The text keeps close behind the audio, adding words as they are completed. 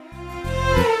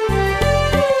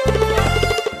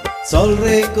चल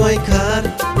रे गोंयकार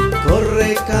कर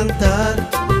रे कांतार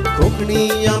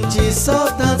कोंकणी आमची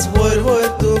सदांच वयर वयर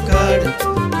तूं काड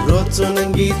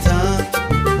रचून गितां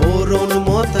बरोवन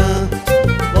मोतां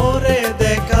बरें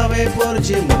देखावे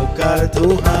परचे मुखार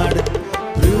तूं हाड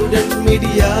प्रुडंट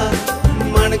मिडिया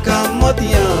माणकाम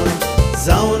मोतयां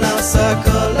जावन आसा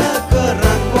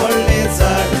कलाकारांक व्हडलें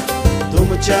झाड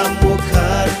तुमच्या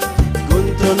मुखार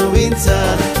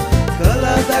गुंतवणुकींचार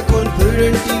कला दाखोवन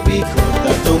प्रुडंट टीव्ही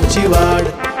करता तुमची वाड.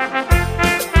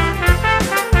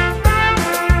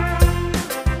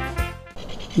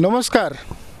 नमस्कार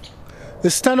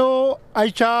इस्तानो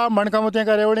आयच्या मणकाम मोतयां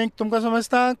कार्यावळीक तुमकां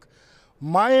समजताक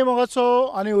माये मोगाचो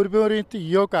आनी उर्बेवरीत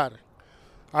येवकार.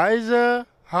 आयज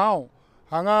हांव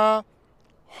हांगा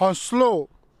हॉस्लो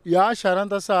ह्या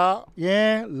शारांत आसा.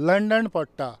 हें लंडन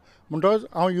पडटा म्हणटच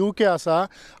हांव UK आसा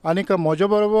आनीक म्हजे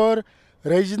बरोबर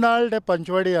रेजिनाल्ड डे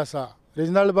पंचवाडी आसा.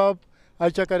 रेजिनाल्ड बाब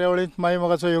आयच्या कार्यावळींत माये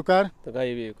मोगाचो येवकार.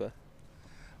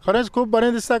 खरेंच खूब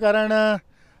बरें दिसता कारण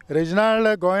रेजिनाल्ड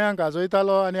गोंयांक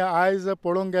आजयतालो आनी आयज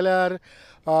पळोवंक गेल्यार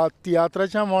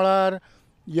तियात्राच्या मळार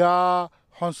ह्या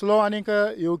हॉस्लो आनीक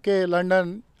UK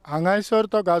लंडन हांगासर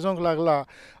तो गाजोवंक लागला.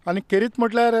 आनी खेरीत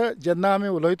म्हटल्यार जेन्ना आमी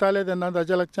उलयताले तेन्ना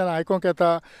ताच्या लक्षान आयकूंक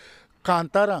येता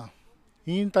कांतारां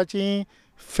ही ताची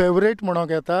फेवरेट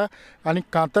म्हणूंक येता आनी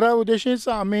कांतारा उद्देशींच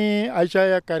आमी आयच्या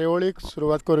ह्या कार्यावळीक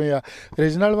सुरवात करुया.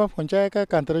 रेजिनाल्ड बाब खंयच्या एका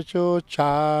कांताराच्यो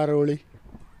 4 ओळी.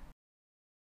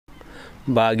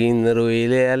 बागीन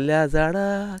रोयलेल्या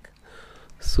झाडाक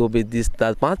सोबीत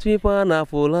दिसतात 5वी पानां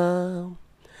फुलां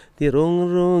ती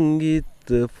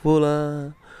रंगरंगीत फुलां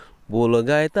बोल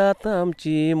गायतात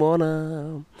आमची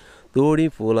मोनां थोडीं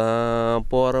फुलां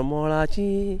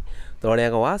परमळाची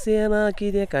थोड्यांक वास येना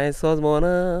कितें कांय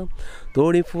सजमना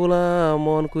थोडीं फुलां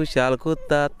मन खुशाल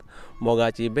कोत्तात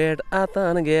मोगाची भेट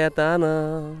आतां घेताना.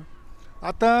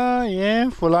 आतां हें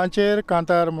फुलांचेर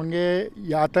कांतार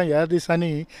म्हणजे आतां ह्या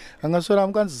दिसांनी हांगासर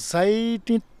आमकां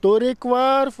जायतीं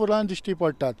तरेकवार फुलां दिश्टी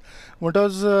पडटात.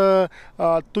 म्हणटच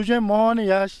तुजें मन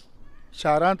ह्या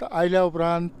शारांत आयल्या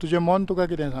उपरांत तुजें मन तुका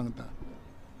कितें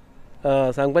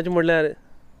सांगता? सांगपाचें म्हणल्यार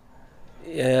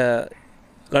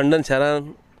लंडन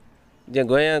शारांत जें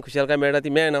गोंयांत खुशालकाय मेळटा ती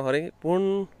मेळना खरें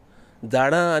पूण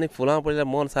झाडां आनी फुलां पळयल्यार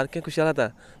मन सारकें खुशाल जाता.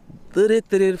 तरेक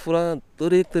तरेर फुलां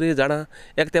तरेक तरेर झाडां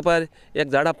एक तेंपार एक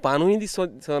झाडां पानूय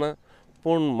दिसना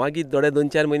पूण मागीर थोडे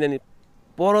 2-4 म्हयन्यांनी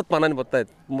परत पानांनी पडटात.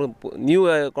 न्यू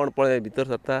कोण पळय भितर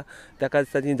सरता ताका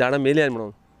दिसता तीं झाडां मेल्यात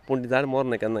म्हणून पूण तीं झाड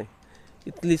मरना केन्नाय.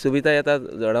 इतली सोबिताय येता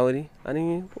झाडां वरी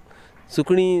आनी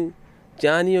सुकणीं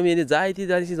च्यानी अमी जायतीं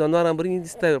जायतीं जनावरां बरीं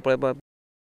दिसता पळयपाक.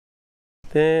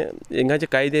 तें हिंगाचे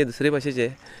कायदे दुसरे भाशेचे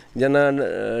जेन्ना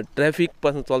ट्रॅफीक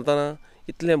पासून चलतना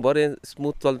इतलें बरें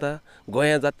स्मूथ चलता.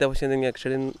 गोंयांत जाता त्या भशेन तेंगे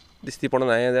एक्सिडेंट दिसती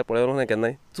पडना हांवें पळयलो ना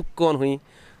केन्नाय. चुक्कोन खंय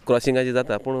क्रॉसिंगाची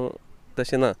जाता पूण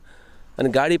तशें ना. आनी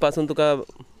गाडी पासून तुका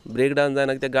ब्रेक डावन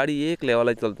जायना कित्याक गाडी एक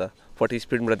लेवलाची चलता 40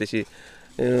 स्पीड म्हणटा तशी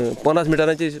 50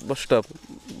 मिटरांची बस स्टॉप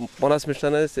 50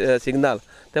 मिटरांचे सिग्नल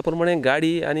त्या प्रमाणे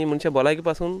गाडी आनी मनशा भलायकी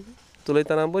पासून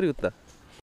चलयतना बरी उरता.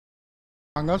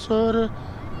 हांगासर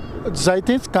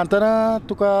जायतींच कांतारां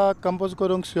तुका कंपोज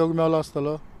करूंक योग मेळ्ळो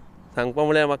आसतलो. सांगपा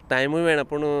म्हळ्यार म्हाका टायमूय मेळना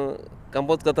पूण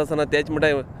कंपोज करता आसतना तेच म्हणटा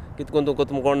कितें करून तूं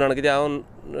कोता कोण जाणा कित्याक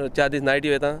हांव 4 दीस नायटी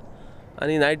वयता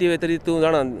आनी नायटी वयतरी तूं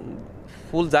जाणा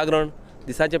फूल जागरण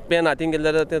दिसाचें पेन हातीन गेलें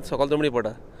जाल्यार तें सकाळ जमणी पडटा.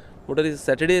 म्हणटरी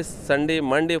सॅटर्डे संडे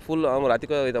मंडे फूल हांव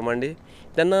रातीक वयता मंडे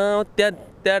तेन्ना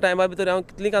त्या टायमा भितर हांव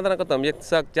कितलीं कांतारां करता. म्हणजे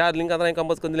 4 कांतारां हांवें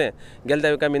कंपोज करून दिलें. गेल्या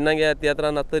त्या विका मिन्ना गे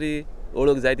तियात्रान आसतरी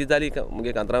ओळख जायती जाली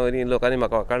मुगे कांतारां वयली लोकांनी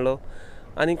म्हाका वळखलो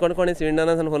आनी कोण कोणें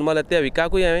स्विंडनासान फोन मारल्या त्या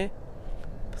विकाकूय हांवें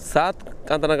 7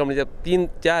 कांतारां म्हणजे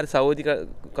 3-4 सावोती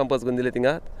कंपोज करून दिले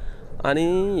थिंगात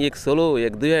आनी एक सोलो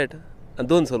एक दुयेट आनी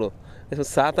 2 सोलो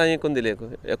 7 हांवें करून दिले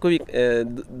एकूय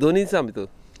दोनूय दिसां भितर.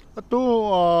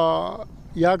 तूं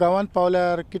ह्या गांवांत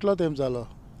पावल्यार कितलो तेंप जालो?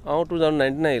 हांव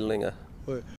 2019 येयलो हिंगा.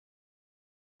 हय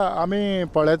आमी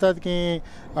पळयतात की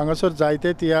हांगासर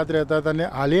जायते तियात्र येतात आनी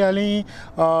हालीं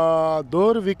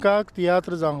दर विकाक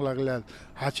तियात्र जावंक लागल्यात.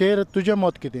 हाचेर तुजें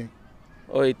मत कितें?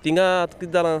 हय थिंगा आतां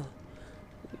कितें जालां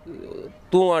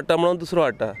तूं हाडटा म्हणून दुसरो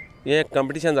हाडटा हें एक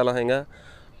कॉम्पिटिशन जालां हिंगा.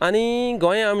 आनी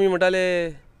गोंया आमी म्हणटाले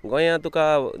गोंया तुका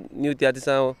न्यू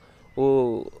तियात्रिस्टां वो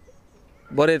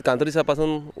बरें कांतरिस्टां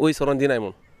पासून वयर सरोन दिनाय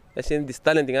म्हूण अशें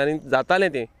दिसतालें थिंगा आनी जातालें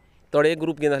तें. थोडे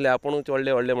ग्रूप घेवन आसले आपुणूच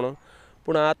व्हडले व्हडले म्हणून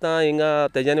पूण आतां हिंगा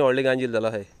तेज्यानी व्हडलें गांजील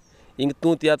जालां हय. हिंगा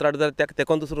तूं तियात्र हाडटा जाल्यार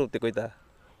तेकोन दुसरो तेकयता.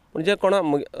 म्हणजे कोणा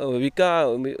विका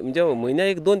म्हणजे म्हयन्याक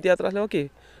 1-2 तियात्र आसलें ओके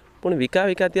पूण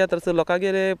विका तियात्र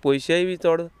लोकांगेर पयशेय बी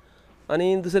चड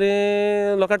आनी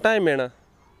दुसरें लोकांक टायम मेळना.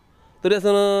 तरी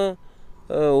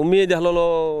आसतना उमेद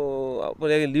आहलोलो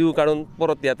लीव काडून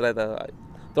परत तियात्र येता.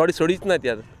 थोडी सोडीच ना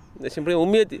तियात्र शिंपडी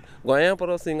उमेद गोंया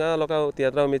परस हिंगा लोकां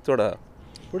तियात्रा उमेद चड आहा.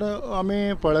 पूण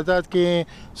आमी पळयतात की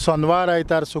शेनवार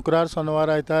आयतार शुक्रार शेनवार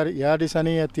आयतार ह्या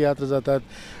दिसांनी हे तियात्र जातात.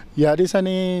 ह्या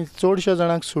दिसांनी चडशे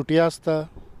जाणांक सुटी आसता.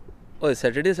 हय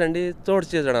सॅटर्डे संडे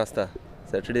चडशे जाणां आसता.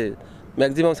 सॅटर्डे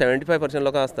मॅक्झिमम 75%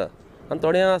 लोकां आसता आनी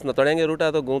थोड्यां आसना. थोड्यांगे रूट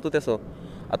आहा तो घुंवतो तेसो.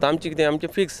 आतां आमचें कितें आमचें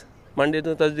फिक्स मंडे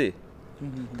टू थर्सडे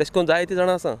तशें करून जायतीं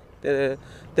जाणां आसा.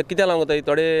 ते कित्याक लागून वताय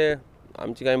थोडे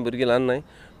आमची कांय भुरगीं ल्हान न्हय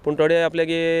पूण थोडे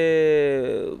आपल्यागे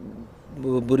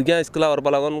भुरग्यां इस्कुला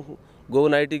व्हरपा लागून घोव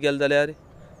नायटी गेले जाल्यार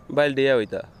बायल डेया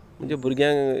वयता. म्हणजे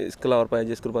भुरग्यांक इस्कुला व्हरपा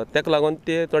एडजस्ट करपा ताका लागून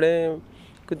ते थोडे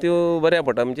त्यो बऱ्या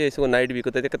पडटा. म्हणजे अशें करून नायट बी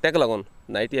करता ताका लागून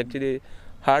नायटी एक्चुली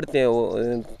हार्ड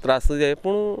तें त्रास जाय.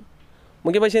 पूण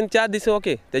मुगे भाशेन 4 दीस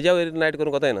ओके तेज्या वयर नायट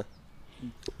करूंक वतायना.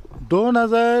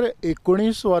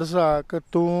 2019 वर्साक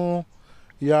तूं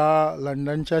ह्या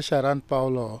लंडनच्या शारांत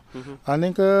पावलो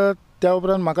आनीक त्या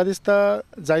उपरांत म्हाका दिसता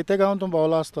जायते गांव तूं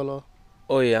भोंवलो आसतलो.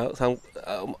 हय हांव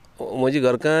म्हजी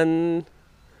घरकान्न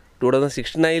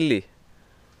 2016 आयिल्ली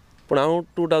पूण हांव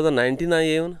 2019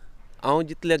 येवन हांव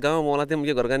जितले गांव भोंवला ते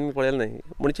म्हज्या घरकान्नी पळयले न्हय.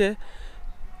 म्हणजे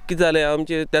कितें जालें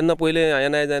आमचें तेन्ना पयलें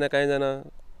येनाय जायना कांय जायना.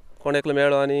 कोण एकलो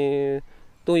मेळ्ळो आनी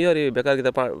तूं यो रे बेकार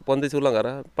कितें 15 दीस उरलो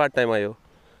घरा पार्ट टायमा यो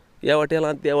ह्या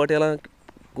हॉटेलांत त्या हॉटेलांत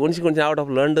कोणशें आवट ऑफ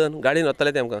लंडन गाडयेन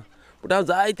वताले तेमकां. पूण हांव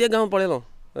जायते गांव पळयलो.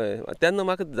 हय तेन्ना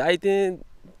म्हाका जायतें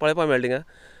पळोवपा मेळ्ळें थिंगा.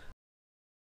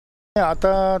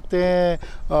 आतां ते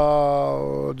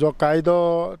जो कायदो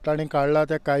ताणें काडला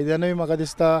त्या कायद्यानूय म्हाका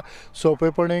दिसता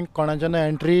सोंपेपणी कोणाच्यान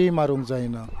एंट्री मारूंक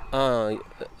जायना.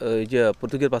 हेजे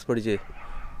पुर्तुगेज पासपोर्टीचे.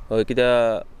 हय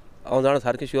कित्याक हांव जाणा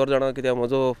सारकें शुअर जाणा कित्याक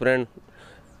म्हजो फ्रेंड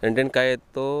एंटेन काय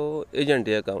तो एजंट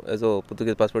हेजो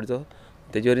पुर्तुगेज पासपोर्टीचो.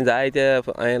 तेजे वरवीं जायते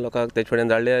हांवें लोकांक तेजे फुड्यान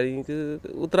धाडले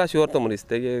आनी उतरां शुअर तो मनीस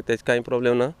तेजे कांय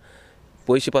प्रॉब्लेम ना.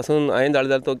 पयशे पासून हांवें धाडले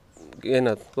जाल्यार तो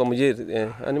येना तो म्हणजे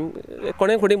आनी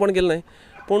कोणें फुडें कोण गेले न्हय.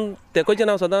 पूण तेकोचें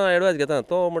हांव सदां एडवायस घेता.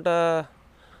 तो म्हणटा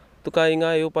तुका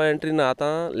हिंगा येवपा एंट्री ना.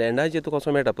 आतां लँडाचेर तुका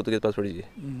वचोंक मेळटा पुर्तुगेज पासपोर्टीची.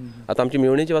 आतां आमची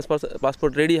मेवणीची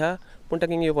पासपोर्ट रेडी आहा पूण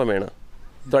ताका हिंगा येवपा मेळना.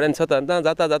 थोड्यांनी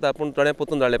स्वता जाता पूण थोड्यां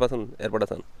पोतून धाडले पासून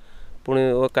एअरपोर्टासान. पूण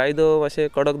हो कायदो मातशें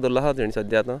कडक धरलो आहा तेणी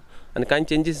सद्या आतां आनी कांय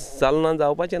चेंजीस जालना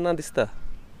जावपाचें ना दिसता.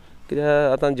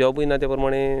 कित्याक आतां जॉबूय ना त्या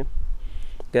प्रमाणे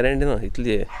गॅरंटी ना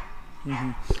इतली.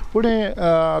 पूण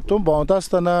तूं भोंवता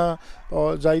आसतना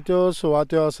जायत्यो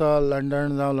सुवात्यो आसा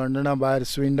लंडन जावं लंडना भायर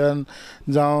स्विडन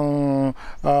जावं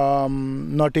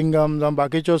नॉटिंगम जावं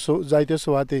बाकीच्यो जायत्यो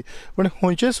सुवाती. पूण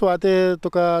खंयचे सुवाते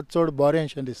तुका चड बरें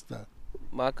अशें दिसता.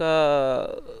 म्हाका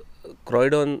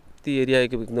क्रॉयडॉन ती एरिया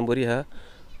एकदम बरी आहा.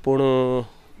 पूण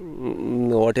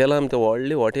हॉटेलां ते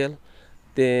व्हडले हॉटेल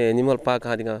ते एनिमल पार्क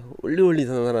आहा थिंगा व्हडलीं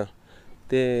जनावरां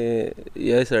ते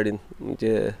ह्या सायडीन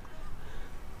म्हणजे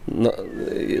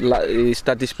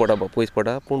स्टार्टीश पडटा पयस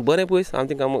पडटा पूण बरें पयस. हांव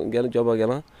थिंगा गेलो जॉबाक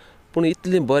गेलां पूण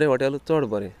इतलें बरें हॉटेल चड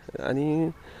बरें. आनी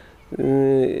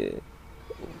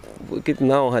कितें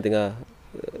नांव आहा थिंगा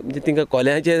म्हणजे थिंगा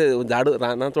कोल्याचें झाड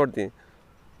रानां चड तीं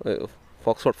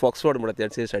फॉक्सफोर्ड म्हणटा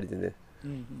त्या सायडीन ते.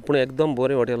 पूण एकदम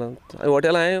बरें हॉटेलां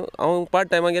हांव पार्ट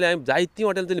टायमाक गेलें हांवें जायतीं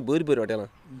हॉटेल चली बरीं हॉटेलां.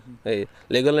 हय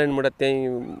लेगरलँड म्हणटात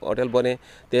तें हॉटेल बरें.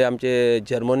 ते आमचे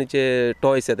जर्मनीचे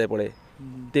टॉयस येताय पळय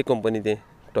ते कंपनी ते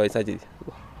टॉयसाची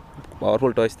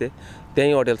पावरफूल टॉयस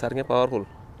तेंय हॉटेल सारकें पावरफूल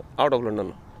आवट ऑफ लंडन.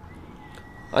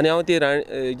 आनी हांव ती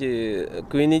जी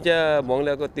क्विनीच्या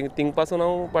बोंगल्याक थिंग पासून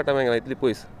हांव पार्ट टायमाक गेलां इतली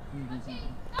पयस.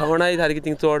 थंडाय सारकी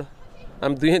थिंग चड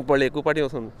आमी दुयेंत पडले एकू पाटी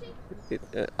वचून.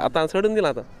 आतां सोडून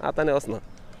दिलां आतां आनी वचना.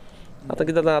 आतां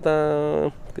कितें जाता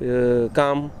आतां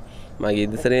काम मागीर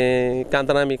दुसरें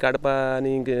कांतरां बी काडपा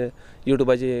आनी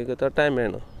युट्यूबाचेर टायम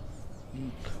मेळना.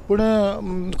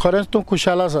 पूण खरेंच तूं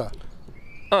खुशाल आसा.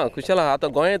 खुशाल आहा. आतां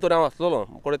गोंया तर हांव आसलोलो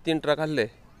कोडे 3 ट्रक आसले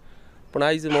पूण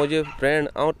आयज म्हजे फ्रेंड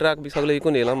हांव ट्रक बी सगळे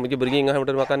विकून येयला. म्हजी भुरगीं हिंगा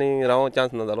म्हणटा म्हाका आनी रावोंक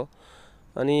चान्स ना जालो.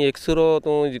 आनी एक सुरो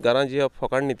तूं घरां जियेवप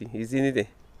फकाण न्ही ती इजी न्ही तें.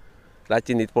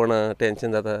 रातची न्हीद पडना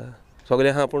टेंशन जाता सगळें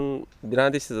आहा पूण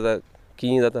भिरांत जाता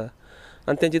खी जाता.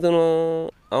 आनी तें चिंतून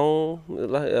हांव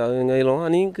हिंगा येयलो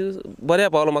आनी बऱ्या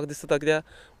पावलो म्हाका दिसता. कित्याक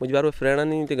म्हजे बाराबर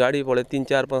फ्रेंडांनी ती गाडी पळय 3,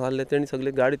 4, 5 आहले तेणी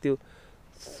सगळे गाडी त्यो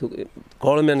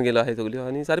कळम्यान गेलो आहाय सगल्यो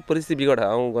आनी सारी परिस्थिती बिगड आहा.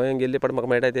 हांव गोंयांत गेल्ले पाट म्हाका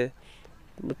मेळटाय ते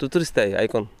तुतूर दिसताय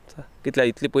आयकोन कितल्या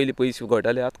इतली पयलीं पयशे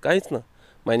गोयटाले आतां कांयच ना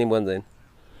मायनींग बंद जायन.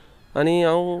 आनी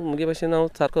हांव म्हजे भाशेन हांव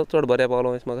सारको चड बऱ्या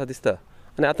पावलो अशें म्हाका दिसता.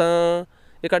 आनी आतां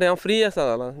एक हावट हांव फ्री आसा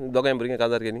जालां दोगांय भुरगीं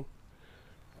काजार केलीं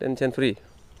टेंशन फ्री.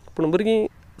 पूण भुरगीं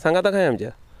सांगाता काय आमच्या.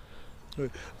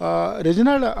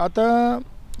 रेजिनाल्ड आतां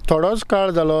थोडोच काळ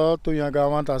जालो तूं ह्या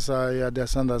गांवांत आसा ह्या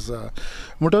देसांत आसा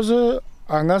म्हणटच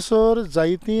हांगासर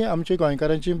जायतीं आमची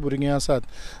गोंयकारांची भुरगीं आसात.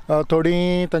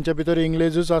 थोडीं तांच्या भितर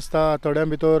इंग्लिजूच आसता थोड्यां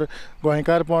भितर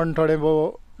गोंयकारपण थोडें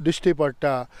दिश्टी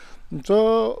पडटा. सो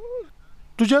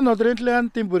तुज्या नदरेंतल्यान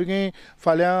ती भुरगीं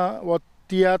फाल्यां हो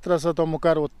तियात्र आसा तो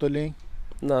मुखार व्हरतलीं?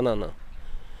 ना ना ना,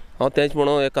 हांव तेंच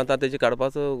म्हणून एक आतां तेजी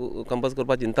काडपाचो कंपोज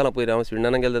करपाक चिंतालो. पयलीं हांव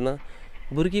स्विडनाक गेलो तेन्ना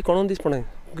भुरगीं कोणूच दिसपणाय,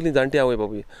 सगलीं जाणटी आवय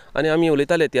बापूय. आनी आमी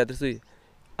उलयताले तियात्रसूय.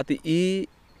 आतां ही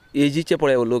एजीचे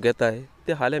पळय लोक येताय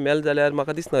ते हाले मेल जाल्यार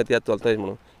म्हाका दिसना तियात्र चलताय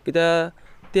म्हणून.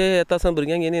 कित्याक ते येता आसतना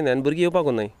भुरग्यांक येयनाय आनी भुरगीं येवपाक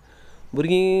नाय.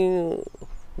 भुरगीं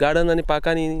गार्डन आनी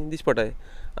पार्कांनी दिश्टी पडटाय.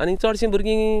 आनी चडशीं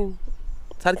भुरगीं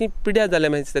सारकीं पिड्यार जाल्या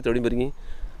मागीर दिसता थोडीं भुरगीं.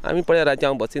 आमी पळय रातचे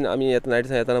हांव बसीन आमी येता नायट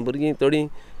दिसा येताना भुरगीं थोडीं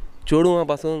चेडवां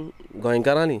पासून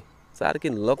गोंयकारांनी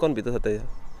सारकीं लोकोन भितर जाताय,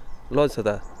 लॉज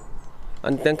जाता.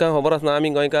 आनी तांकां खबर आसना आमी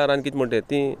गोंयकार आनी कितें म्हणटाय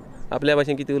तीं आपल्या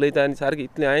भाशेन कितें उलयता आनी सारकीं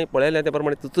इतलें हांवें पळयलें त्या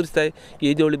प्रमाणे तुका दिसताय की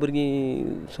एदी व्हडलीं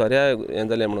भुरगीं सोऱ्या हें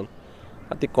जालें म्हणून.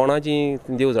 आतां ती कोणाची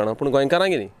देव जाणा पूण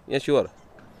गोंयकारांक न्ही हें शुअर.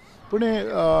 पूण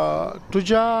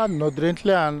तुज्या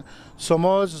नदरेंतल्यान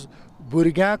समज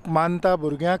भुरग्यांक मानता,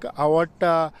 भुरग्यांक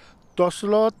आवडटा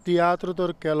तसलो तियात्र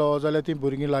तर केलो जाल्यार ती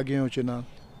भुरगीं लागीं येवची ना.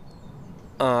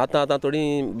 आतां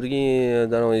थोडीं भुरगीं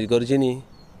जावं गरजेनी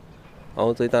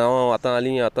हांव चयता. हांव आतां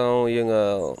हांव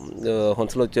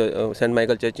हंसलो सेंट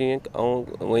मायकल चर्चीक हांव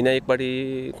म्हयन्या एक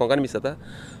पाटी कोंकणी मिस जाता.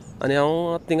 आनी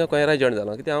हांव थिंगा कोयरा जॉयन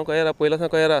जालो. कित्याक हांव कोयरा पयलो सावन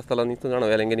कोयरा आसतालो न्ही, तूं जाणा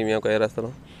वेलंगेनी हांव कोयरा आसतालो.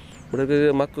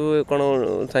 म्हणटकीर म्हाका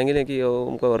कोण सांगिल्लें की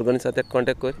अमको ऑर्गनायज आसा ताका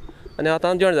कॉन्टेक्ट कर. आनी आतां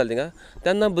हांव जॉयन जालें थिंगा.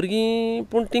 तेन्ना भुरगीं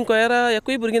पूण तीं कोयरा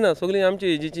एकूय भुरगीं ना, सगलीं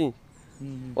आमची एजीचीं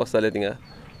वचताले थिंगा.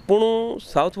 पूण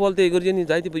सावथ वॉल ते इगर्जेनी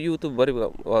जायती यूथ बरें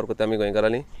वावर करता आमी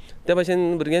गोंयकारांनी. त्या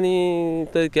भाशेन भुरग्यांनी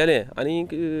थंय केलें आनी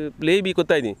प्ले बी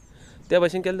कोत्ताय तीं. त्या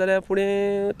भाशेन केलें जाल्यार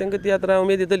फुडें तांकां तियात्रां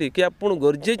उमेद येतली. कित्याक पूण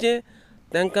गरजेचें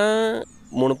तांकां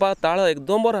म्हणपाक ताळो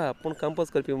एकदम बरो आहा पूण कंपोज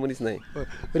करपी मनीस नाय.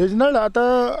 रेजिनाल्ड, आतां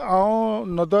हांव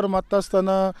नदर मारता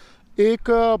आसतना एक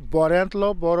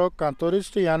बऱ्यांतलो बरो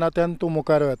कांतोरिस्ट ह्या नात्यान तूं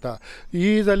मुखार येता.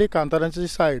 ही जाली कांतारांची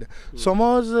सायड.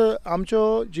 समज आमच्यो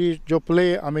ज्यो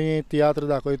प्ले आमी तियात्र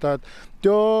दाखयतात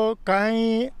त्यो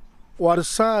कांय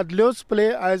वर्सां आदल्योच प्ले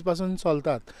आयज पासून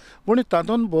चलतात. पूण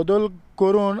तातूंत बदल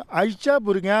करून आयच्या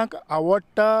भुरग्यांक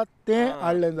आवडटा तें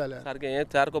हाडलें जाल्यार सारकें. हें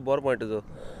सारको बरो पॉयंट तुजो.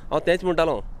 हांव तेंच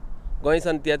म्हणटालो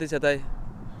गोंयसान तियात्रीस्ट येताय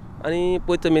आनी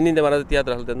पयत मेनीन ते म्हाराज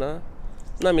तियात्र आसलो तेन्ना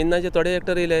ना मेन्नाचे थोडे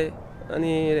एक्टर येयले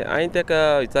आनी हांवें ताका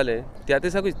विचारलें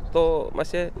तियात्रिस्टाकूय तो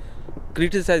मातशें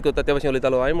क्रिटिसायज करता त्या भाशेन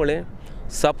उलयतालो. हांवें म्हणलें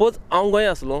सपोज हांव गोंय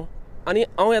आसलो आनी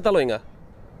हांव येतालो हिंगा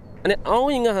आनी हांव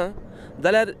हिंगा आहा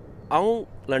जाल्यार हांव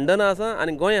लंडना आसा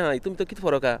आनी गोंय आहा हितून भितर कितें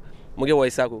फरक आहा म्हगे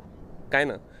वॉयसाकू? कांय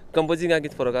ना. कंपोजिंगाक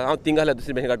कितें फरक आहा? हांव थिंगा जाल्यार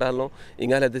दुसरे भशेन काडटालो,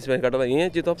 हिंगा जाल्यार दुसरे भशेन काडटालो. हें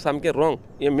चिंतप सामकें रॉंग.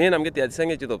 हें मेन आमगे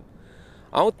तियात्रिस्टांचें चिंतप.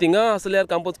 हांव थिंगा आसल्यार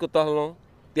कंपोज करता आसलो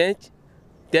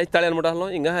तेंच ताळ्यान म्हणटा आसलो,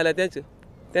 हिंगा आयल्यार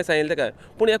तें सांगिल्लें ताका.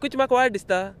 पूण एकूच म्हाका वायट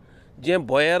दिसता जें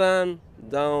बॉयरान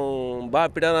जावं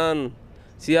पिटरान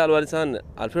सी आल्वारिसान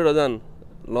आल्फ्रेडोजान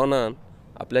लॉनान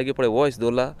आपल्यागे पळय वॉयस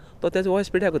दवरला तो तेजो वॉयस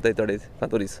पिड्यार करताय थोडे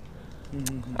कांतोरीस.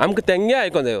 आमकां तेंगे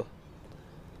आयकोंक जायो.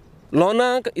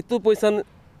 लॉनाक इतू पयसान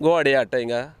गोवाडे हाडटा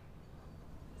हिंगा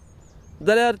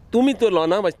जाल्यार तुमी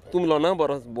तुमी लॉना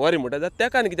बरें म्हणटा जाल्यार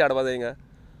तेका आनी कितें हाडपा जाय हिंगा?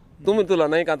 तुमी तूं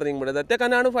लोनाय कांतरींग म्हणटा जाल्यार तेका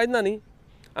आनी हाडूंक फायदो ना न्ही.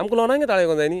 आमकां लोनांगे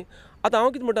ताळें जाय न्ही. आतां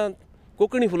हांव कितें म्हणटा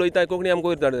कोंकणी फुलयताय, कोंकणी आमकां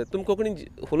वयर धाडटाय. तुमी कोंकणी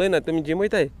फुलयना, तुमी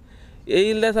जिमयताय.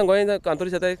 येयल्ल्या सांग गोंय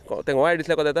कांतोरीस येताय तेंका वायट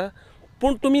दिसल्यार कोता येता.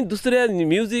 पूण तुमी दुसऱ्या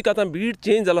म्युजीक आतां बीट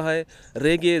चेंज जालो आहाय,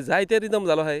 रेगे जायते रिदम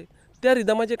जालो आहाय, त्या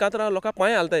रिदमाचे कांतरां लोकांक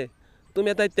पांय हालताय. तुमी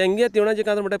येताय तेंगे तिवणाची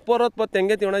कांतर म्हणटाय परत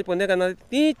तेंगे तिवणाची पोंदे कांतार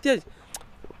तीच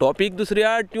टॉपीक दुसरी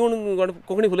आड ट्यून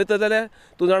कोंकणी फुलयता जाल्यार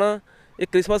तूं जाणा एक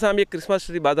क्रिस्मसाक आमी एक क्रिस्मस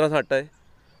ट्री बाजारांत हाडटाय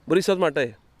बरी सोत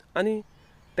मारताय आनी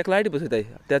ताका लायटी बसयताय.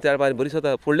 त्या बरी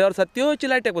सोता फुडल्या वर्सा त्योच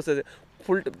लायट्याक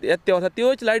बसयताय. त्या वर्सा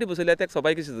त्योच लायटी बसयल्या ताका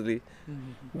सोबाय कशी जातली.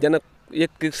 जेन्ना एक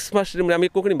क्रिस्मस ट्री म्हणजे आमी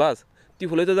कोंकणी भास ती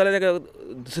फुलयता जाल्यार ताका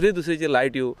दुसरेचे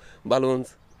लायट्यो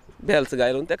बालून्स बेल्स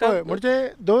घालून ताका म्हणजे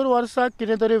दर वर्साक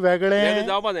कितें तरी वेगळें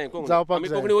जावपाक जाय. आमी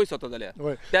कोंकणी वयर सोदता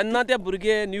जाल्यार तेन्ना ते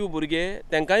भुरगे न्यू भुरगे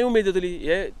तांकांय उमेद जातली.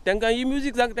 हे तांकां ही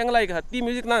म्युजीक तांकां लायक आहा ती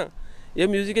म्युजीक ना. हे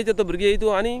म्युजिकेचे तो भुरगे हितू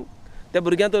आनी त्या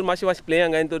भुरग्यांक तर मातशें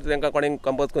प्लेयांक हांवें तर तांकां कोणें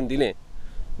कंपोज करून दिलें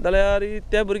जाल्यार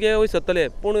ते भुरगे वयर सोदतले.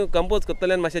 पूण कंपोज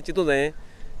करतल्यान मातशें चिंतूं जाय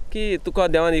की तुका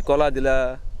देवान ही कला दिला.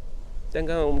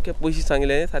 तांकां अमके पयशे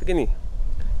सांगले सारकें न्ही.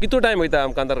 कितू टायम वयता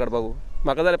आमकां कांतार काडपाक?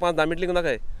 म्हाका जाल्यार 5-10 मिनट लिगून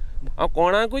नाकाय. हांव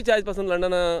कोणाकूय आयज पासून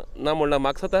लंडना ना म्हणला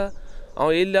म्हाका जाता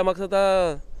हांव येयल्ल्या म्हाका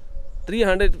जाता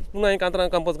 300 पूण हांवें कांतरां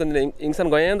कंपोज करून दिलें. हिंगसान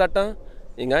गोंयांत धाडटा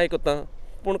हिंगाय करता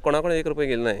पूण कोणाकडेन 1 रुपया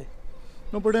गेले नाय.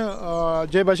 पूण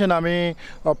जे भाशेन आमी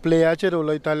प्लेयाचेर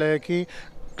उलयताले की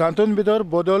तातूंत भितर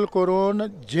बदल करून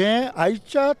जें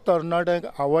आयच्या तरणाट्यांक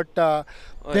आवडटा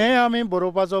तें आमी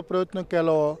बरोवपाचो प्रयत्न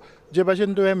केलो. जे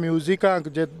भाशेन तुवें म्युजिकाक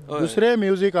जे दुसरें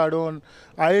म्युजीक हाडून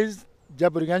आयज ज्या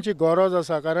भुरग्यांची गरज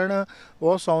आसा कारण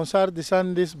हो संवसार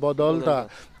दिसान दीस बदलता.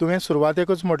 तुवें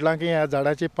सुरवातेकूच म्हटलां की ह्या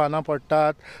झाडाची पानां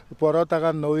पडटात, परत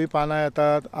ताका नवीं पानां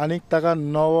येतात आनीक ताका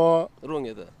नवो रंग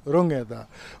येता.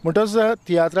 म्हणटच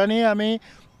तियात्रांनी आमी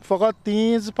फकत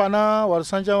तीच पानां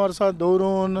वर्सांच्या वर्सा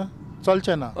दवरून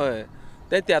चलचें ना. हय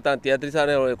ते आतां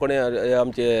तियात्रिसार कोणी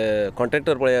आमचे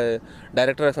कॉन्ट्रॅक्टर पळय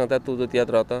डायरेक्टराक सांगता तूं जो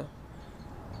तियात्र रावता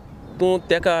तूं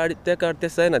तेका तें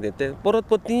जायना तें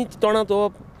परत तीच तोंडां तो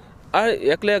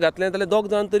एकल्या घातलें जाल्यार दोग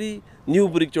जाण तरी न्यू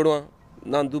भुरगीं चेडवां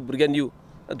ना भुरग्यां न्यू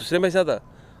दुसरे भाशेन जाता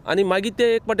आनी मागीर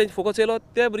ते एक पाटेन फोकस येयलो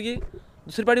ते भुरगीं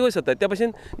दुसरे पाटी वयर सरता. त्या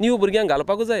भाशेन न्यू भुरग्यांक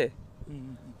घालपाकूच जाय.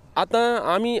 आतां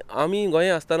आमी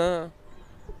गोंया आसतना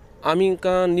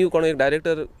आमकां न्यू कोण एक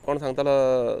डायरेक्टर कोण सांगतालो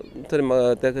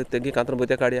तरी तेगे कांतर पळय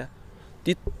ते काडया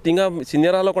ती थिंगा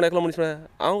सिनियर आलो कोण एकलो मनीस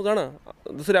हांव जाणा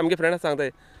दुसरे आमगे फ्रेंड सांगताय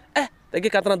तेगे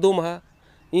कांतरां दोम आहा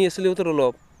ही असली उतर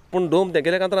उलोवप पूण दोम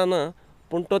तेगेल्या कांतरां ना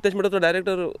पूण तो तेच म्हणटा तो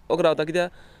डायरेक्टर ओग रावता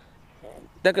कित्याक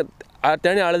तेका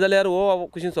तेणें हाडले जाल्यार हो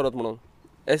कुशीन सरत म्हणून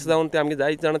अशें जावन ते आमगे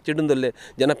जायते जाणां चिडून धरले.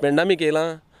 जेन्ना पेंडामीक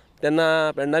येयलां तेन्ना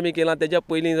पेंडामीक येयलां तेज्या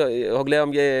पयलीं होगले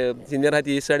आमगे सिनियर आहा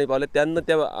ती दिसांनी पावले तेन्ना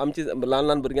ते आमची ल्हान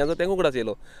ल्हान भुरग्यांचो तेंका उगडास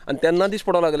येयलो आनी तेन्ना दीस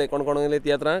पडोंक लागले कोण येयले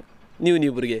तियात्रांक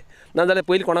न्यू भुरगे नाजाल्यार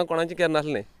पयलीं कोणाचें केन्ना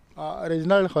नासलें.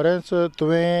 रेजिनाल्ड खरेंच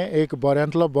तुवें एक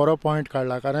बऱ्यांतलो बरो पॉयंट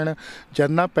काडला कारण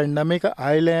जेन्ना पेंडामीक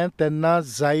आयलें तेन्ना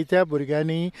जायत्या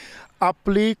भुरग्यांनी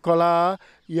आपली कला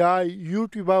ह्या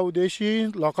युट्यूबा उदेशी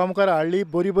लोकां मुखार हाडली.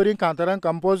 बरीं कांतारां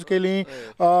कंपोज केलीं,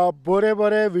 बरे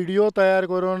व्हिडियो तयार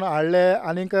करून हाडले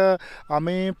आनीक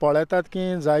आमी पळयतात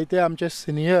की जायते आमचे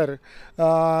सिनियर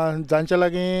जांचे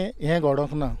लागीं हें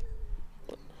घडोंक ना.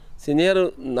 सिनियर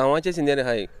नांवाचे सिनियर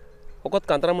आहाय फकत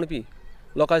कांतारां म्हणपी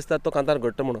लोकां दिसतात तो कांतार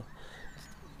घडटा म्हणून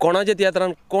कोणाच्या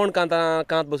तियात्रान कोण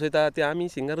कांत बसयता ते आमी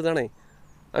सिंगर जाणाय.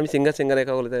 आमी सिंगर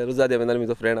एका उलयता रुजा देवेंद्र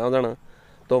म्हजो फ्रेंड हांव जाणा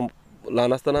तो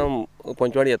ल्हान आसतना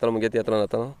पंचवाडी येतालो मुगे तियात्रान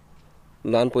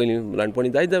जाताना ल्हानपणी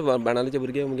जायते बाणालीचे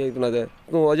भुरगे मुगे हितून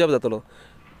तूं अजब जातलो.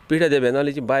 पिठ्या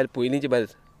देवेंद्राची बायल पयलींची बायल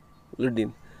लड्डीन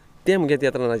तें मुगे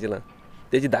तियात्रान आशिल्लां.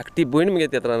 तेजी धाकटी भयण मुगे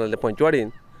तियात्रान आहले पंचवाडीन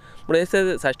पूण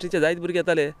अशे साश्टीचे जायते भुरगे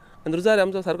येताले आनी रुजार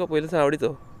आमचो सारको पयलींसान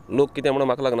आवडीचो. लोक कितें म्हणून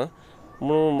म्हाका लागना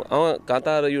म्हणून हांव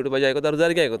कांतार युट्यूबाचेर आयकता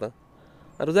रुजारीक आयकता.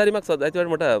 रुजारी म्हाका जायते फावट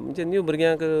म्हणटा म्हणजे न्यू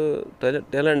भुरग्यांक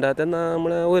टॅलंट आहा तेन्ना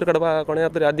म्हळ्यार वयर काडपा कोणें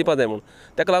तरी हात दिवपा जाय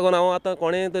म्हणून ताका लागून हांव आतां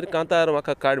कोणें तरी कांतार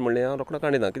म्हाका काड म्हणलें हांव रोखडो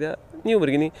काडिना कित्याक न्यू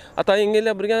भुरगीं न्ही आतां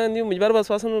हिंगेल्या भुरग्यांक न्यू म्हजे बाराबर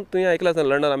पासून तुवें आयकलां आसतना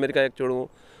लंडन अमेरिका एक चेडूं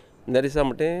नॅरिसा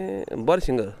म्हणटें बरो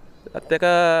सिंगर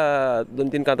ताका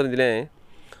 2-3 कांतरां दिलें हांवें.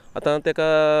 आतां ताका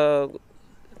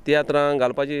तियात्रांक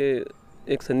घालपाची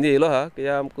एक संदी येयलो आहा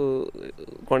कित्याक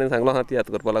आमकां कोणें सांगलो आहा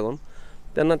तियात्र करपा लागून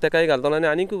तेन्ना ताकाय घालतलो आनी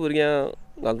आनीक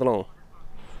भुरग्यांक घालतलो हांव.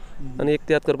 आनी एक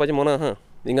तियात्र करपाचें मन आहा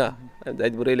हिंगा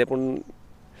जायते बरयले पूण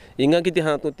हिंगा कितें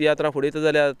आहा तूं तियात्रां फुडयता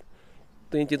जाल्यार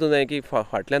तुवें चिंतूंक जाय की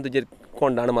फाटल्यान तुजेर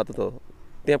कोण दांड मारता तो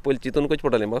तें पयलीं चिंतूनूच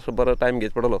पडटलें मातसो बरो टायम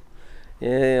घेवचो पडटलो.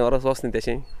 हें वरस वच न्ही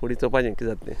तशें फुडें चोवपाचें कितें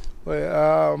जाता तें.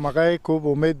 पळय म्हाकाय खूब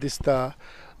उमेद दिसता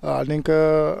आनीक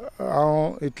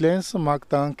हांव इतलेंच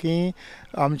मागतां की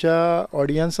आमच्या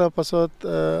ऑडियन्सा पासत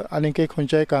आनीक एक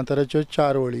खंयच्याय कांताराच्यो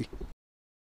 4 वळी.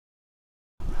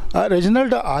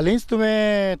 रेजिनाल्ड हालींच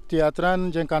तुवें तियात्रान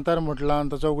जें कांतार म्हटलां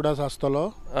ताचो उगडास आसतलो.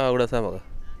 उगडास आसा म्हाका.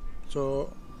 सो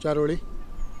 4 वळी.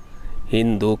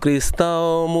 हिंदू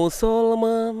क्रिस्तांव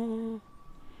मुसलमान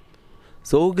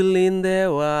सोगलीं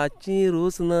देवाची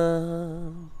रुसना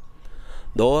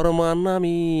धोर्मान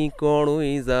आमी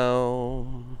कोणूय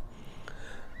जावं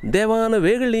देवान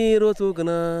वेगळी रचूंक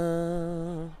ना.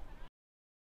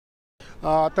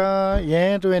 आतां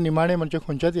हें तुवें निमाणें म्हणजे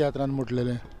खंयच्या तियात्रान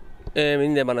म्हटलेलें?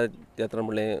 मिंदे बाना तियात्रान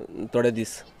म्हणलें थोडे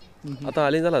दीस आतां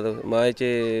हालीं जाला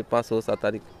मायाचे 5-6-7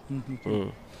 तारीख.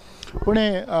 पूण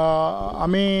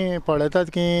आमी पळयतात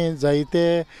की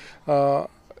जायते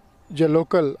जे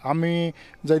लोकल आमी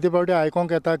जायते फावटी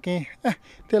आयकोंक येता की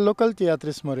ते लोकल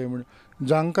तियात्रिस्ट मरे म्हणून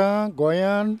जांकां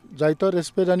गोंयान जायतो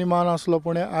रेस्पेद आनी मान आसलो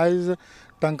पूण आयज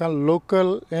तांकां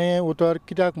लोकल हें उतर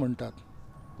कित्याक म्हणटात?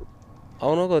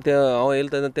 हांव नको तें हांव येयलो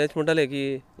तेन्ना तेंच म्हणटाले की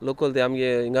लोकल ते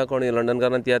आमगे हिंगा कोण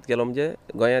लंडनकारान तियात्र केलो म्हणजे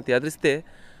गोंयांत तियात्रिस्ट ते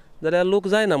जाल्यार लोक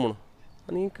जायना म्हणून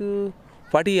आनीक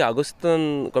फाटीं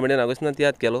ऑगस्टान कॉमेडियन ऑगस्टान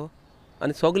तियात्र केलो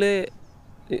आनी सगळे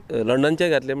लंडनचे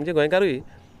घातले म्हणजे गोंयकारूय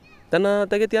तेन्ना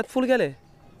तेगे तियात्र फूल गेले.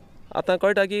 आतां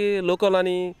कळटा की लोकल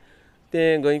आनी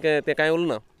ते गोंयकार तें कांय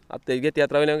उरना आतां तेगे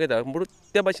तियात्रा वयल्यान घेता पूण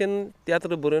त्या भाशेन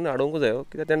तियात्र बरोवन हाडूंकूच जायो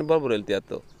कित्याक तेणें बरो बरयलो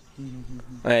तियात्र तो.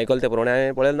 हांवें आयकलो ते प्रमाणे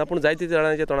हांवें पळयलें ना पूण जायते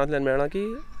जाणांच्या तोंडांतल्यान मेळ्ळां की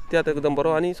तियात्र एकदम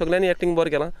बरो आनी सगळ्यांनी एक्टींग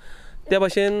बरें केलां. त्या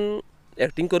भाशेन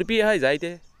एक्टींग करपी आहाय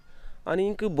जायते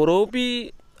आनीक बरोवपी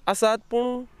आसात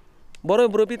पूण बरो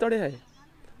बरोवपी थोडे आहाय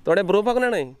थोडे बरोवपाक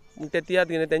जाणाय पूण ते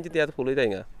तियात्र घेवन तेंचे तियात्र फुलयता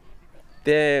हिंगा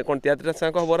ते कोण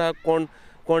तियात्रांक खबर आहा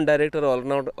कोण डायरेक्टर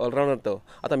ऑलराउंडर तो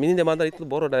आतां मिनी देमांतर इतलो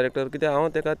बरो डायरेक्टर कित्याक हांव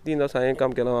ताका 3 वर्सां हांवें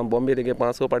काम केलां बॉम्बे तेगे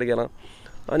 5-6 पाटी गेलां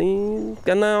आनी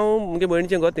केन्ना हांव म्हगे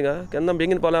भयणीचें घर थिंगा केन्ना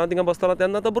बेगीन पावलें हांव थिंगा बसतालो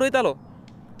तेन्ना तो बरयतालो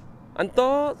आनी तो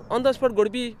ऑन द स्पॉट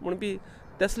घडपी म्हणपी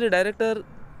तसले डायरेक्टर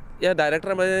ह्या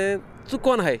डायरेक्टरा म्हळ्यार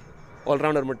चुकोन आहाय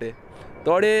ऑलराउंडर म्हणटे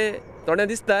थोडे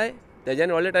दिसताय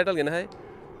तेज्यानी व्हडलें टायटल घेनाय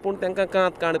पूण तांकां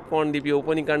कांत कोण दिवपी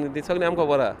ओपनिंग कांत दिवपी सगळें आमकां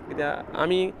खबर आहा कित्याक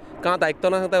आमी कांत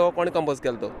आयकतना सांगता हो कोणें कंपोज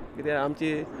केलो तो कित्याक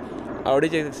आमची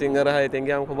आवडीचे सिंगर आहाय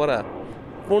तेंगे आमकां खबर आहा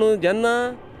पूण जेन्ना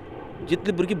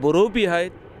जितली भुरगीं बरोवपी आहाय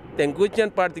तेंकूच्यान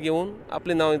पार्ट घेवन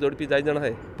आपलें नांव जोडपी जाय जाण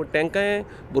आहाय पूण तांकांय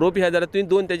बरोवपी आहाय जाल्यार तुवें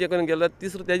 2 तेजे कडेन गेलो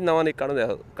तिसरो तेज्या नांवान एक काडूं जाय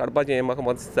काडपाचें हें म्हाका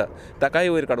मत दिसता ताकाय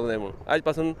वयर काडूंक जाय म्हणून आज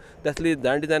पासून तसली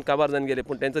जाणटी जावन काबार जावन गेले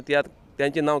पूण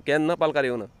तेंचें नांव केन्ना पालकार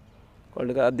येवना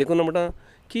कळ्ळें का देखून म्हणटा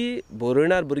की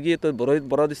बरोवणार भुरगीं तो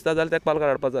बरो दिसता जाल्यार ताका पालकार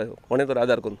हाडपाक जाय कोणें तर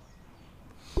आदार करून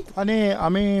आनी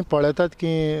आमी पळयतात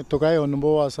की तुकाय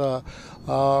अनुभव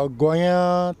आसा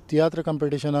गोंयांत तियात्र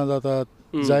कंपिटिशनां जातात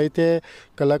जायते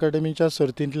कला अकादमीच्या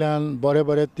सर्तींतल्यान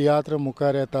बरे तियात्र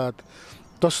मुखार येतात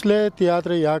तसले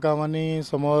तियात्र ह्या गांवांनी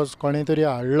समज कोणें तरी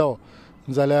हाडलो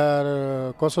जाल्यार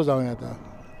कसो जावं येता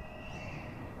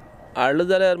हाडलो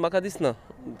जाल्यार म्हाका दिसना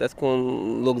तेच कोण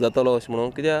लोक जातलो अशें म्हणून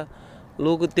कित्याक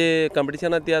लोक ते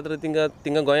कंपिटिशनां तियात्र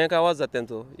तिंगा गोंयाक आवाज जाता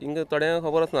तेंचो हिंगा थोड्यांक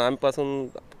खबर आसना आमी पासून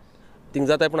थिंग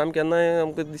जाताय पूण आमी केन्नाय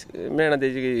आमकां मेळना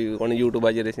तेजी कोण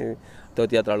युट्यूबाचेर अशें तो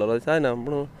तियात्र हाडलो जायना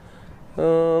पूण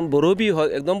बरोवपी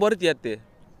एकदम बरें तियात्र ते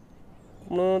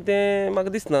पूण तें म्हाका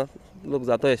दिसना लोक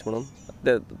जाताय अशें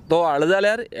म्हणून तो हाडलो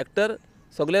जाल्यार एक्टर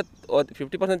सगळे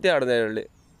 50% ते हाडूंक जाय व्हडले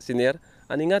सिनियर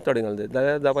आनी हिंगा थोडे घालूंक जाय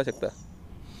जाल्यार जावपाक शकता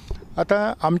आतां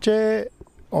आमचे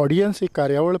ऑडियन्स ही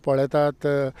कार्यावळ पळयतात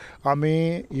आमी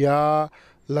ह्या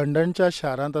लंडनच्या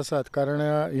शारांत आसात कारण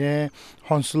हें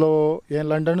हॉन्सलो हें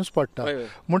लंडनूच पडटा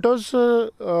म्हणटच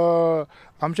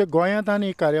आमच्या गोंयांत आनी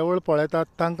ही कार्यावळ पळयतात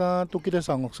तांकां तूं कितें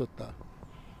सांगूंक सोदता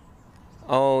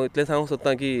हांव इतलें सांगूंक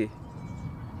सोदतां की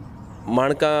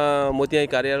माणकां मोतयां ही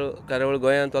कार्यावळ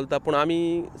गोंयांत चलता पूण आमी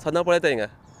सदां पळयता हिंगा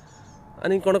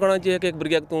आनी कोणाची एक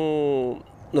भुरग्याक तूं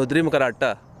नोदरी मुखार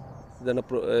हाडटा जेन्ना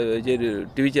हेजेर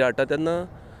टिवीचेर हाडटा तेन्ना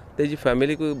तेजी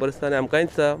फॅमिलीकूय बरें दिसता आनी आमकांय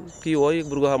दिसता की हो एक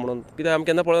भुरगो आहा म्हणून कित्याक आमी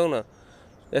केन्ना पळोवंक ना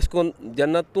अशें करून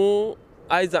जेन्ना तूं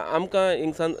आयज आमकां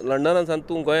हिंगसान लंडनासान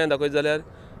तूं गोंयांत दाखयता जाल्यार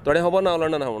थोडें खबर ना हांव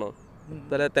लंडन आहा म्हणून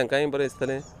जाल्यार तांकांय बरें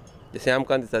दिसतलें जशें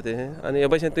आमकां दिसता तें आनी हे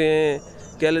भशेन तुवें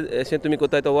केलें अशें तुमी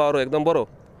कोत्ताय तो वावर एकदम बरो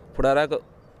फुडाराक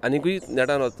आनिकूय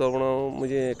नेटान वचचो म्हणून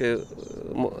म्हजें एक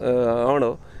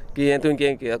आवडो की हें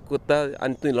तुवें कोत्ता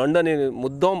आनी तुवें लंडन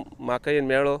मुद्दम म्हाका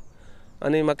मेळ्ळो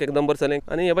आनी म्हाका एकदम बरें जालें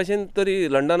आनी हे भाशेन तरी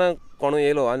लंडनाक कोण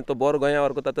येयलो आनी तो बरो गोंया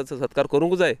व्हर कोत्ता ताचो सत्कार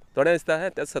करूंक जाय थोडें दिसता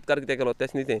त्याच सत्कार कितें केलो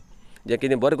तेच न्ही तें जें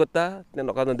कितें बरें कोत्ता तें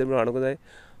लोकांक नदरेन हाडूंक जाय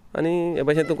आनी हे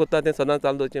भाशेन तूं कोत्ता तें सदांच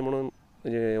चालू दवरचें म्हणून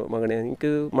म्हजें मागणें आनीक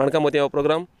माणकां मोतयां हो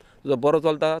प्रोग्राम तुजो बरो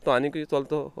चलता तो आनीकूय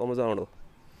चलतो हो म्हजो आवडो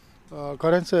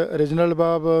खरेंच रेजिनल्ड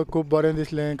बाब खूब बरें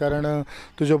दिसलें कारण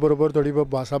तुजे बरोबर थोडी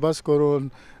भासाभास करून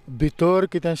भितर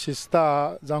कितें शिजता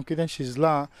जावं कितें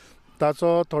शिजलां ताचो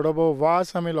थोडो भोव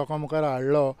वास आमी लोकां मुखार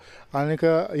हाडलो आनीक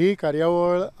ही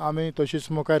कार्यावळ आमी तशीच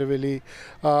मुखार व्हेली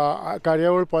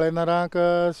कार्यावळ पळयणाऱ्यांक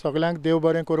सगळ्यांक देव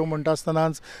बरें करूं म्हणटा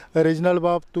आसतनाच रेजिनल्ड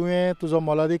बाब तुवें तुजो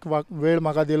मोलादीक वेळ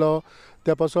म्हाका दिलो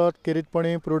त्या पासत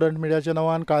किरीतपणी प्रुडंट मिडियाच्या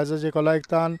नांवान काळजाचे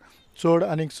कलायकतान चड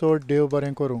आनीक चड देव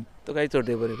बरें करूं तुकाय चड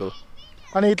देव बरें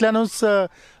करूं आनी इतल्यानूच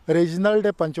रेजिनल्ड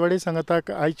डे पंचवाडी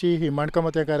सांगताक आयची ही माणकम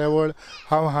मोतयां कार्यावळ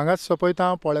हांव हांगाच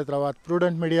सोंपयतां पळयत रावात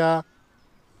prudent media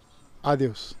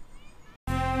Adiós.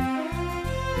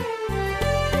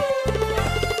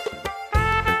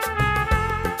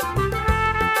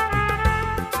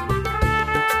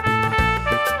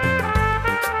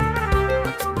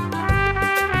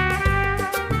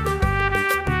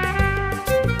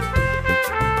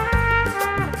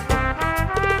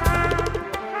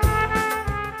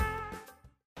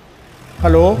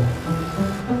 Hello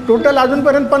total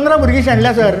अजूनपर्यंत 15 भुरगीं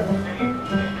शेणल्या सर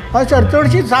हय सर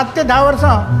चडशीं 7 ते 10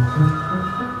 वर्सां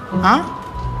हां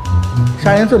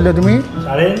शाळेंत सोडले तुमी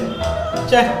शाळेन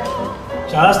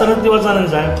शाळा आसतना ती वचना न्ही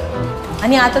साहेब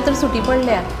आणि आता तर सुटी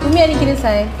पडल्या तुम्ही आनी कितें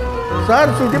साहेब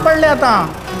सर सुटी पडले आतां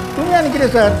तुमी आनी कितें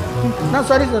सर ना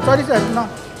सॉरी सर ना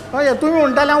हय तुमी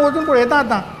म्हणटाले हांव वचून पळयतां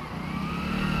आतां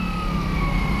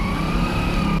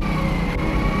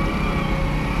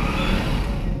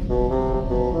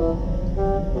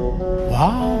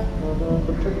वाव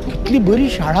कितली बरी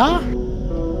शाळा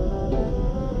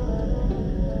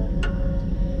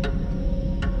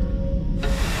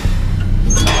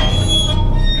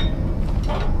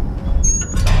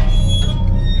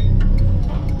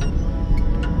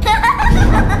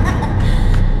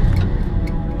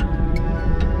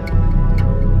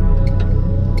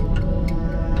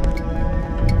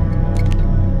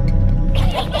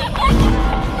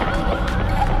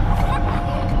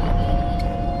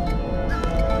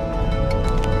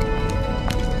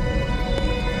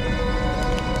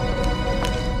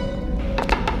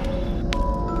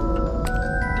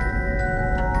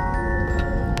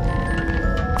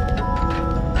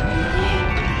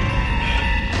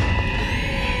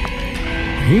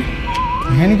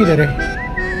हें कितें रे?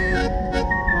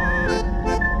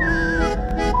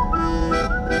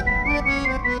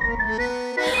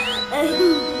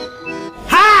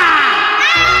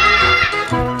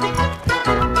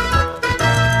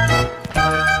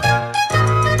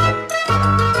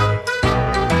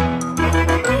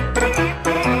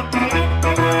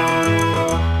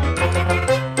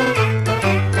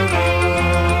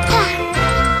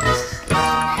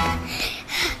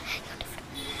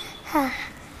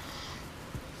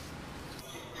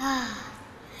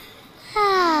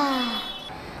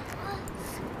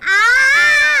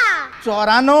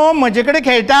 चोरानो म्हजे कडेन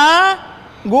खेळटा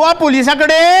गोवा पुलिसा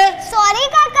कडेन. सॉरी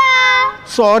काका.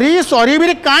 सॉरी सॉरी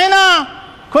बिरी कांय ना.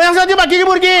 खंय आसा ती बाकीची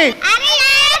भुरगीं? अरे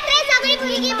येत रे सगळी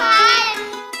भुरगीं भायर.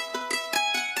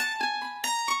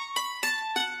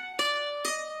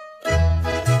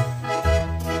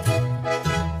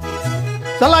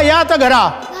 चला या आता घरा.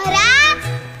 घरा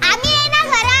आम्ही येना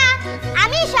घरा.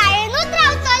 आम्ही शाळेनूच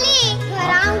रावतली.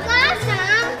 घरा आमकां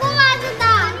सामको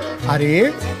वाजता. अरे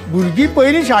भुरगीं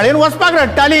पयलीं शाळेन वचपाक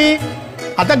रडटाली,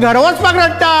 आतां घरा वचपाक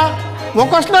रडटा. हो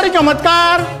कसलो रे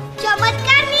चमत्कार?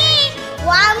 चमत्कार न्ही, हो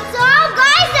आमचो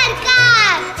गोंय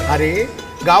सरकार. अरे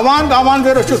गांवांत गांवांत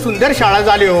जर अश्यो सुंदर शाळा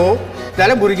जाल्यो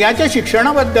जाल्यार भुरग्यांच्या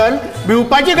शिक्षणा बद्दल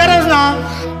भिवपाची गरज ना.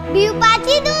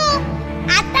 भिवपाची न्हू,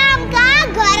 आतां आमकां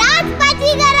घरा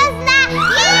वचपाची गरज ना.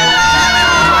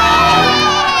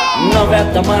 नव्या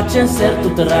दमाचे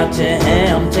सेरतुतराचे हे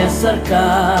आमचे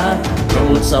सरकार.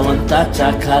 प्रभू सावंताच्या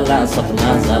खाला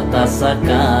सपना जाता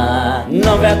साकार.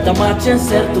 नव्या दमाचे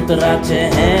सेरतुतराचे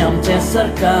हे आमचे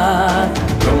सरकार.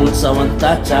 प्रभू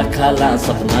सावंताच्या खाला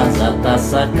सपना जाता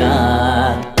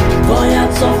साकार.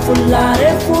 गोंयाचो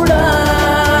फुल्लारे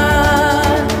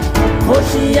फुडार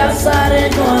खोशया सारे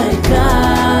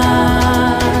गोंयकार.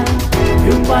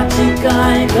 भिवपाची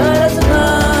कांय गरज ना.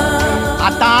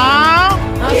 आता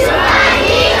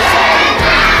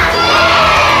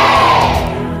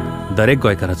दरेक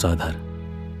गोंयकाराचो आधार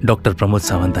डॉक्टर प्रमोद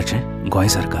सावंताचें गोंय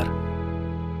सरकार.